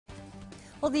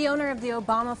Well, the owner of the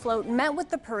Obama float met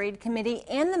with the parade committee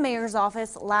and the mayor's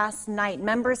office last night.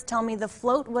 Members tell me the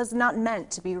float was not meant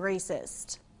to be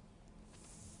racist.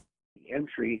 The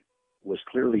entry was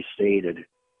clearly stated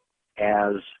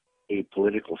as a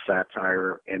political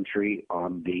satire entry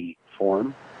on the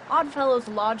form. Oddfellows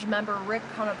Lodge member Rick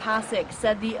Konopasek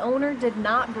said the owner did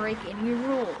not break any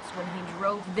rules when he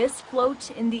drove this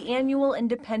float in the annual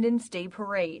Independence Day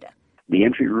parade. The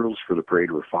entry rules for the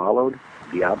parade were followed.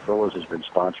 The Oddfellows has been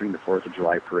sponsoring the 4th of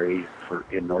July parade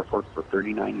in Norfolk for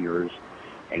 39 years,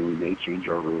 and we may change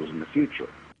our rules in the future.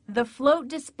 The float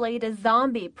displayed a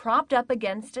zombie propped up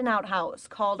against an outhouse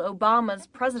called Obama's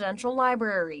Presidential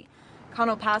Library.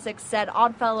 Konopasek said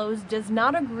Oddfellows does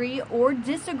not agree or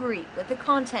disagree with the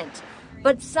content,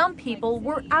 but some people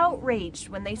were outraged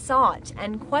when they saw it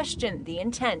and questioned the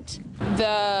intent.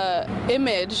 The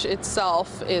image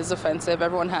itself is offensive.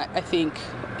 Everyone, I think,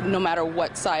 no matter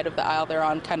what side of the aisle they're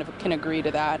on, kind of can agree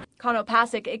to that.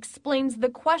 Konopasek explains the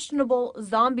questionable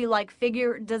zombie-like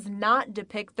figure does not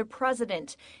depict the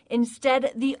president,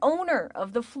 instead the owner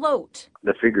of the float.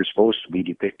 The figure's supposed to be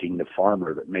depicting the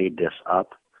farmer that made this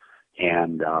up,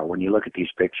 and when you look at these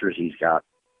pictures, he's got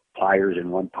pliers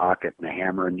in one pocket and a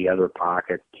hammer in the other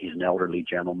pocket. He's an elderly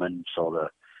gentleman, so the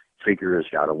figure has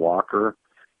got a walker,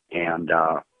 and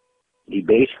he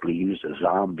basically used a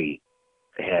zombie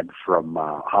head from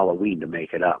Halloween to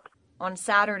make it up. On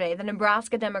Saturday, the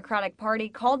Nebraska Democratic Party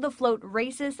called the float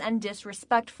racist and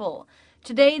disrespectful.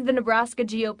 Today, the Nebraska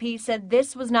GOP said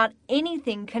this was not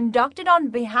anything conducted on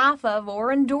behalf of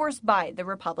or endorsed by the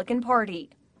Republican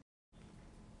Party.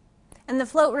 And the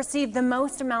float received the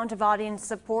most amount of audience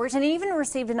support and even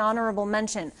received an honorable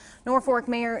mention. Norfolk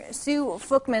Mayor Sue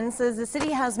Fookman says the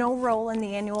city has no role in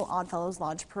the annual Oddfellows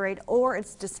Lodge Parade or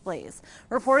its displays.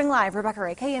 Reporting live, Rebecca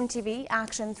Ray, KMTV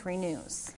Action 3 News.